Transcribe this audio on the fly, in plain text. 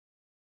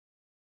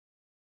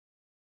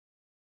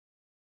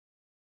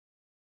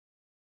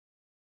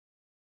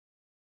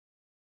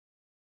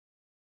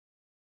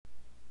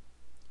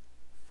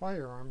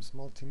Firearms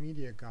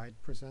Multimedia Guide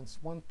presents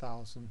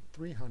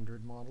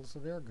 1,300 models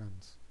of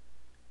airguns.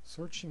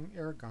 Searching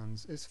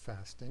airguns is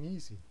fast and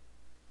easy.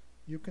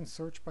 You can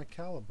search by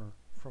caliber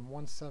from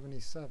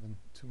 177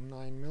 to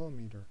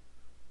 9mm,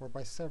 or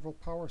by several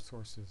power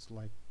sources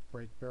like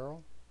brake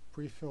barrel,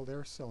 pre-filled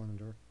air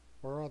cylinder,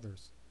 or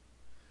others.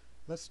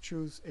 Let's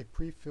choose a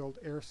pre-filled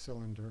air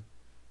cylinder,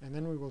 and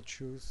then we will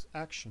choose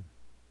Action,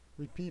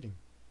 repeating.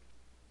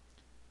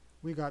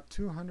 We got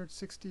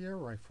 260 air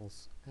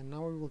rifles, and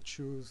now we will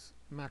choose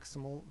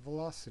Maximal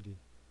Velocity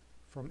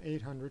from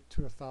 800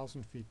 to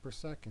 1,000 feet per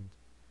second,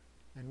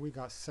 and we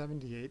got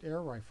 78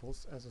 air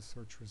rifles as a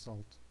search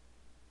result.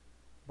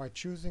 By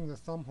choosing the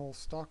thumbhole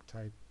stock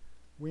type,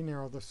 we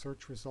narrow the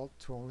search result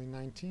to only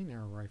 19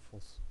 air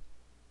rifles.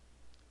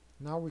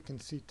 Now we can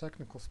see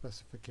technical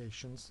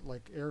specifications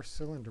like air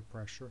cylinder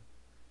pressure,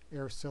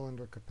 air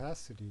cylinder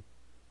capacity,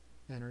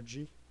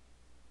 energy,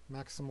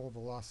 maximal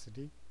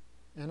velocity,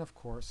 and of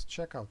course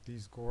check out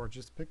these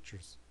gorgeous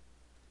pictures.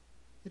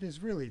 It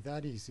is really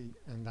that easy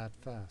and that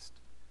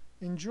fast.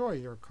 Enjoy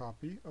your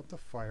copy of the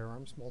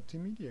Firearms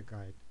Multimedia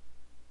Guide.